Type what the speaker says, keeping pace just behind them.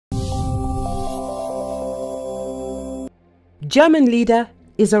German leader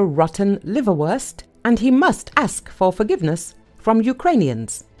is a rotten liverwurst and he must ask for forgiveness from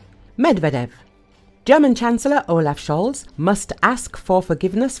Ukrainians. Medvedev. German Chancellor Olaf Scholz must ask for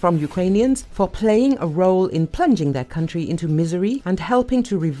forgiveness from Ukrainians for playing a role in plunging their country into misery and helping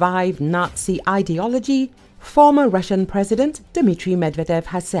to revive Nazi ideology, former Russian President Dmitry Medvedev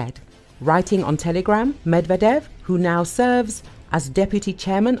has said. Writing on Telegram, Medvedev, who now serves as Deputy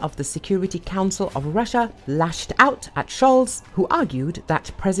Chairman of the Security Council of Russia, lashed out at Scholz, who argued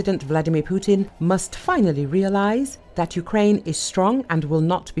that President Vladimir Putin must finally realize that Ukraine is strong and will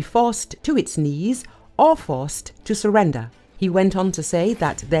not be forced to its knees or forced to surrender. He went on to say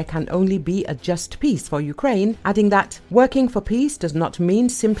that there can only be a just peace for Ukraine, adding that working for peace does not mean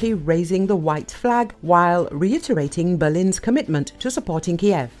simply raising the white flag, while reiterating Berlin's commitment to supporting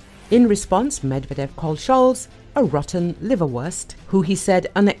Kiev. In response, Medvedev called Scholz a rotten liverwurst, who he said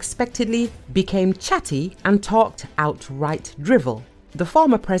unexpectedly became chatty and talked outright drivel. The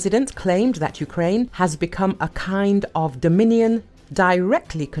former president claimed that Ukraine has become a kind of dominion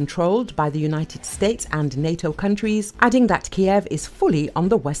directly controlled by the United States and NATO countries, adding that Kiev is fully on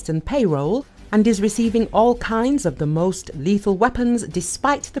the Western payroll and is receiving all kinds of the most lethal weapons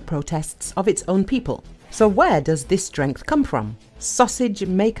despite the protests of its own people. So where does this strength come from? Sausage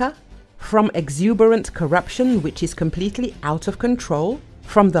maker? From exuberant corruption which is completely out of control?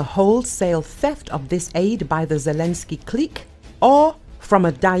 From the wholesale theft of this aid by the Zelensky clique? Or from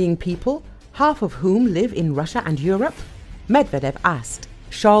a dying people, half of whom live in Russia and Europe? Medvedev asked.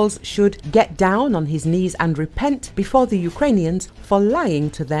 Scholz should get down on his knees and repent before the Ukrainians for lying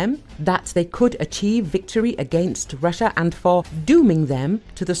to them that they could achieve victory against Russia and for dooming them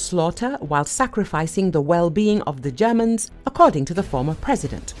to the slaughter while sacrificing the well-being of the Germans, according to the former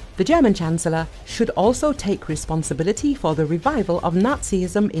president. The German Chancellor should also take responsibility for the revival of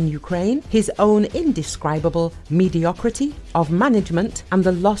Nazism in Ukraine, his own indescribable mediocrity of management and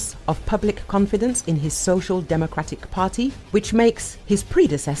the loss of public confidence in his Social Democratic Party, which makes his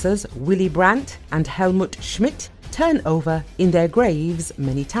predecessors Willy Brandt and Helmut Schmidt turn over in their graves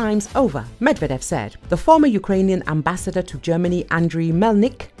many times over. Medvedev said. The former Ukrainian ambassador to Germany, Andriy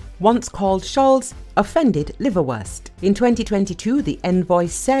Melnik, once called Scholz offended liverwurst. In 2022, the envoy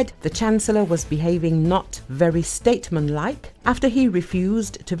said the Chancellor was behaving not very statesmanlike after he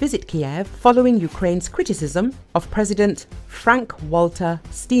refused to visit Kiev following Ukraine's criticism of President Frank-Walter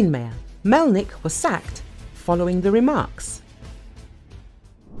Steinmeier. Melnik was sacked following the remarks.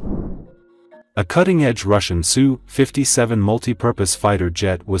 A cutting-edge Russian Su-57 multi-purpose fighter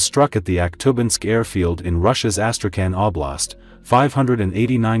jet was struck at the Aktubinsk airfield in Russia's Astrakhan Oblast,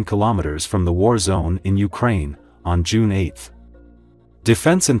 589 kilometers from the war zone in Ukraine, on June 8.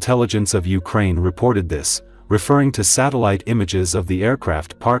 Defense Intelligence of Ukraine reported this, referring to satellite images of the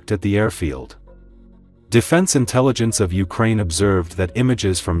aircraft parked at the airfield. Defense Intelligence of Ukraine observed that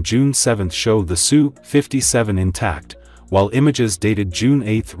images from June 7 show the Su-57 intact, while images dated June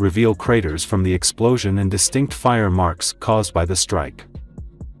 8 reveal craters from the explosion and distinct fire marks caused by the strike.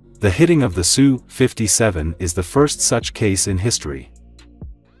 The hitting of the Su-57 is the first such case in history.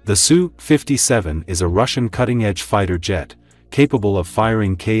 The Su-57 is a Russian cutting-edge fighter jet, capable of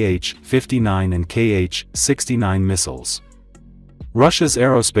firing Kh-59 and Kh-69 missiles. Russia's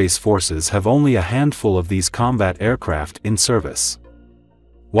aerospace forces have only a handful of these combat aircraft in service.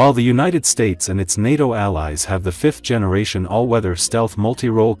 While the United States and its NATO allies have the fifth-generation all-weather stealth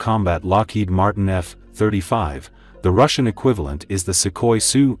multi-role combat Lockheed Martin F-35, the Russian equivalent is the Sukhoi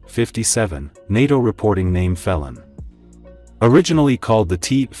Su-57, NATO reporting name Felon. Originally called the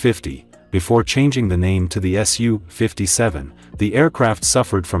T-50, before changing the name to the Su-57, the aircraft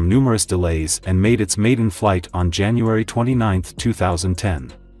suffered from numerous delays and made its maiden flight on January 29,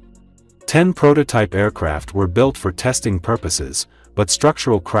 2010. 10 prototype aircraft were built for testing purposes, but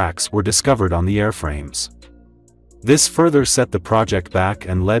structural cracks were discovered on the airframes. This further set the project back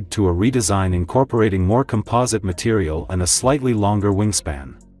and led to a redesign incorporating more composite material and a slightly longer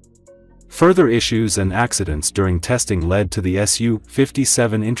wingspan. Further issues and accidents during testing led to the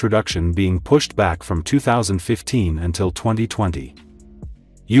Su-57 introduction being pushed back from 2015 until 2020.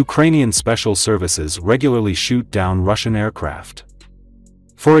 Ukrainian special services regularly shoot down Russian aircraft.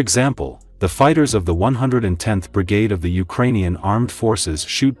 For example, the fighters of the 110th Brigade of the Ukrainian Armed Forces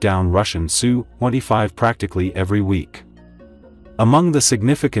shoot down Russian Su-25 practically every week. Among the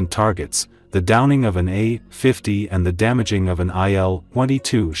significant targets, the downing of an A-50 and the damaging of an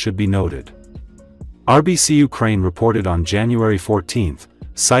IL-22 should be noted. RBC Ukraine reported on January 14,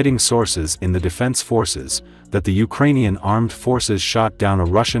 citing sources in the defense forces, that the Ukrainian armed forces shot down a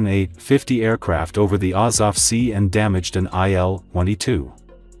Russian A-50 aircraft over the Azov Sea and damaged an IL-22.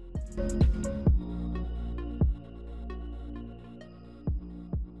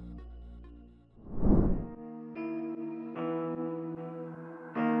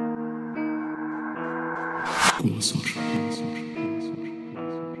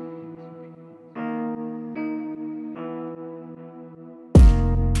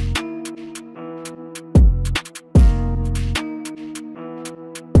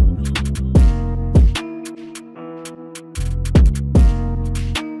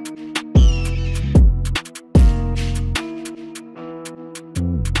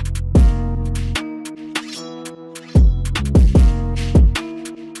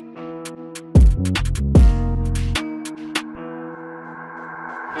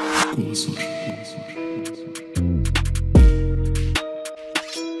 Голосор.